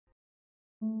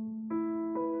是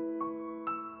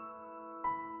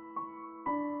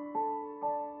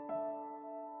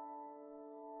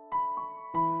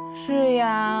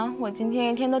呀，我今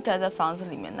天一天都宅在房子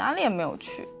里面，哪里也没有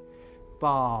去。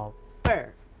宝贝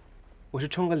儿，我去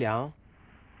冲个凉，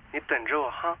你等着我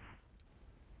哈。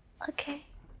OK。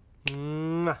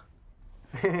啊，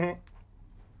嘿嘿。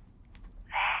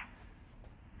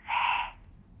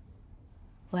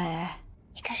喂，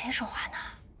你跟谁说话呢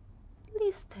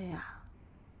 ？List 呀。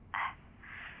哎，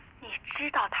你知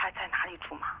道他在哪里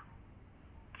住吗？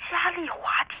嘉丽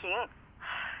华庭，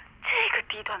这个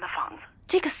地段的房子，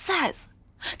这个 size，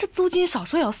 这租金少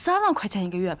说也要3万块钱一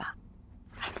个月吧？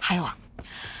还有啊，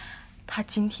他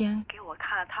今天给我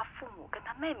看了他父母跟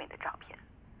他妹妹的照片，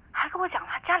还跟我讲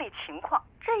他家里情况。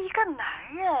这一个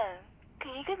男人给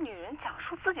一个女人讲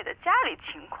述自己的家里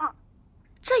情况，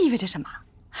这意味着什么？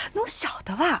能晓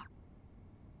得吧？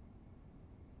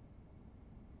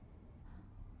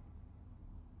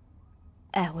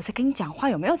哎，我在跟你讲话，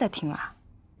有没有在听啊？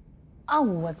啊，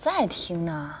我在听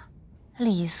呢。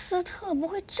李斯特不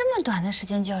会这么短的时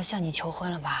间就要向你求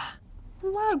婚了吧？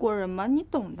外国人嘛，你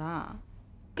懂的，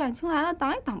感情来了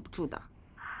挡也挡不住的。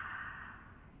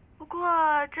不过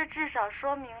这至少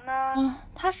说明呢，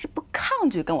他是不抗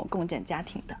拒跟我共建家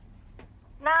庭的。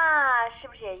那是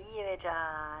不是也意味着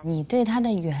你对他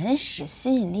的原始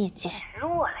吸引力减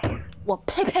弱了呀？我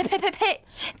呸呸呸呸呸！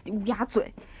你乌鸦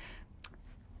嘴！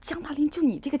江大林就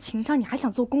你这个情商，你还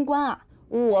想做公关啊？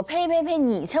我呸呸呸！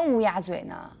你才乌鸦嘴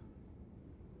呢！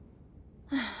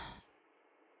唉，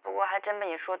不过还真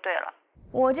被你说对了，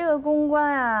我这个公关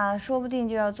啊，说不定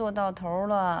就要做到头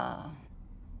了。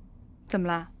怎么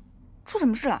了？出什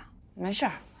么事了？没事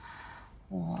儿，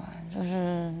我就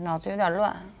是脑子有点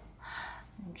乱。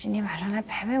今天晚上来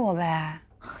陪陪我呗。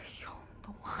哎呦，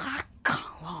那我还赶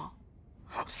了。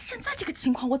现在这个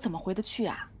情况我怎么回得去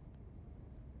啊？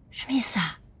什么意思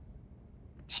啊？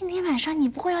今天晚上你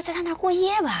不会要在他那儿过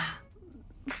夜吧？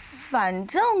反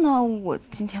正呢，我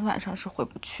今天晚上是回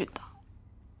不去的。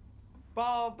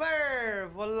宝贝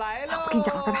儿，我来了。我跟你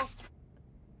讲了，拜拜。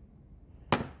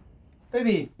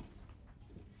baby。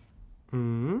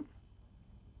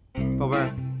宝贝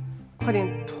儿，快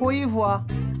点脱衣服啊。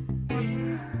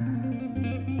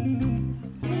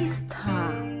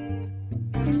Mr，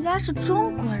 人家是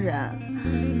中国人，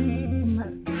我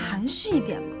们含蓄一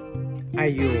点嘛。哎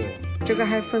呦，这个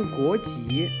还分国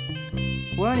籍。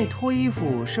我让你脱衣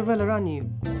服是为了让你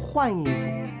换衣服。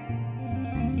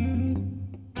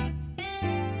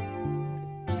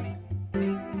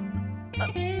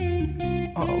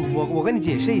我跟你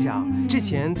解释一下啊，之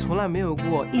前从来没有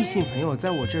过异性朋友在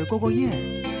我这儿过过夜，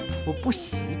我不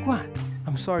习惯。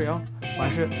I'm sorry 哦，我还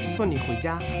是送你回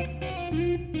家。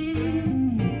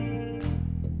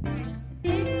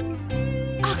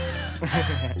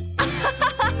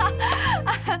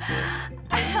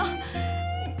哎呀，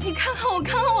你看看我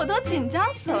刚刚我都紧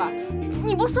张死了，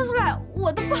你不说出来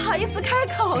我都不好意思开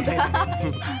口的。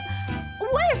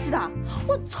我也是的，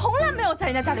我从来没有在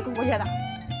人家家里过过夜的。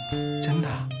真的？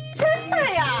真的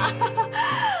呀。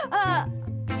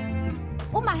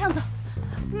我马上走，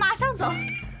马上走。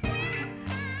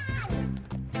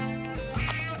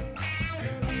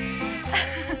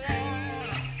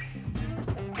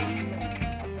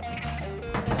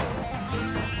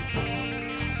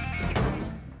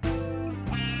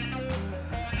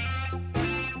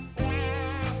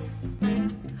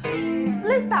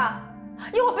Lista，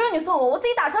 一会儿不用你送我，我自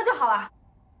己打车就好了。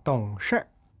懂事儿。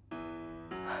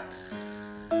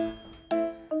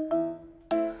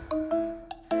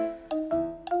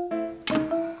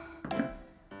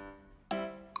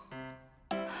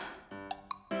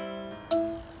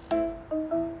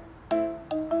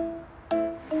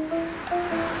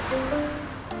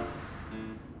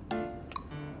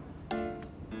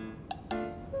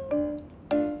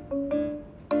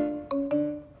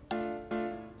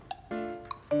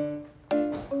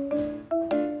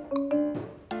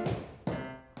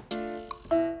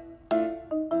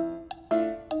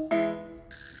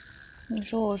你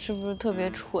说我是不是特别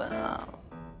蠢啊？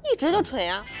一直就蠢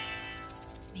呀！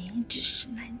明知是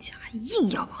南墙还硬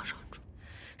要往上撞，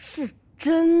是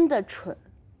真的蠢。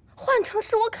换成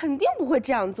是我肯定不会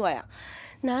这样做呀，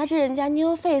拿着人家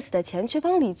New Face 的钱去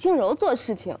帮李静柔做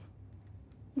事情，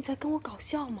你在跟我搞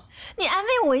笑吗？你安慰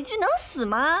我一句能死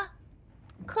吗？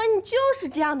可你就是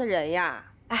这样的人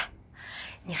呀！哎，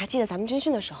你还记得咱们军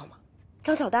训的时候吗？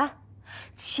张小丹，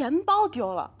钱包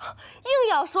丢了，硬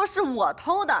要说是我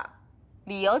偷的。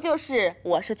理由就是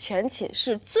我是全寝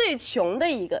室最穷的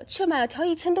一个，却买了条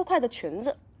1000多块的裙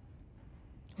子。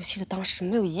我记得当时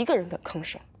没有一个人敢吭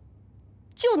声，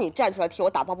就你站出来替我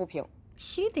打抱不平。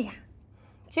虚的呀。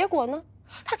结果呢，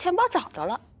他钱包找着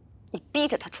了，你逼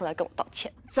着他出来跟我道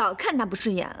歉。早看他不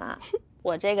顺眼了。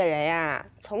我这个人呀，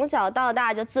从小到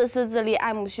大就自私自利、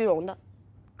爱慕虚荣的，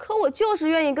可我就是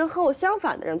愿意跟和我相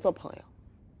反的人做朋友。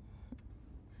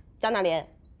江大林，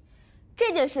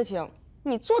这件事情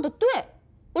你做的对，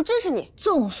我支持你。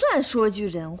总算说句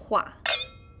人话。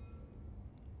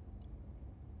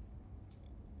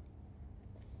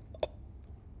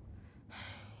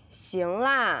行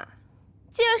啦，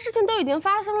既然事情都已经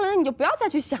发生了，那你就不要再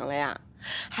去想了呀，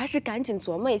还是赶紧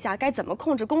琢磨一下该怎么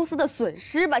控制公司的损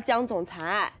失吧，江总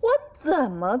裁。我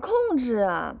怎么控制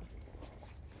啊？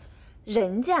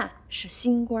人家是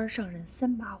新官上任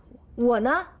3把火，我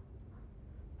呢，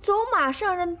走马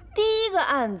上任第一个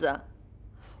案子，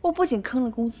我不仅坑了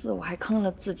公司，我还坑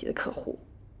了自己的客户，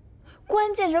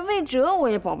关键是魏哲我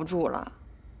也保不住了。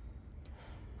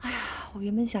哎呀，我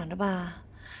原本想着吧，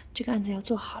这个案子要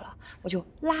做好了，我就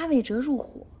拉魏哲入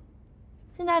伙。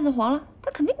现在案子黄了，他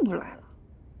肯定不来了。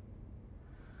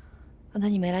刚才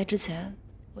你没来之前，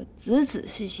我仔仔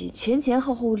细细、前前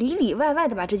后后、里里外外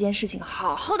的把这件事情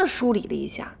好好的梳理了一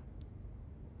下。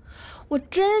我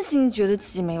真心觉得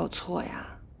自己没有错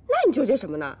呀。那你纠结什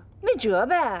么呢？魏哲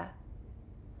呗，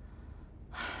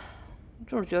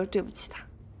就是觉得对不起他。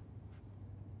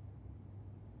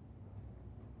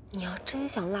你要真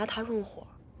想拉他入伙，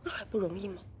那还不容易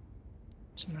吗？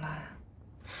怎么拉呀？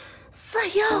色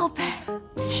诱呗！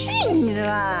去你的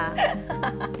吧！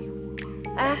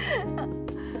哎，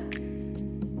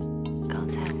刚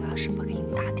才我要是不给你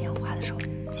打电话的时候，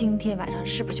今天晚上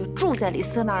是不是就住在李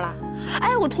斯特那儿了？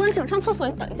哎，我突然想上厕所，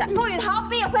你等一下。不许逃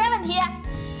避，回答问题。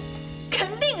肯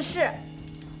定是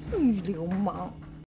女流氓。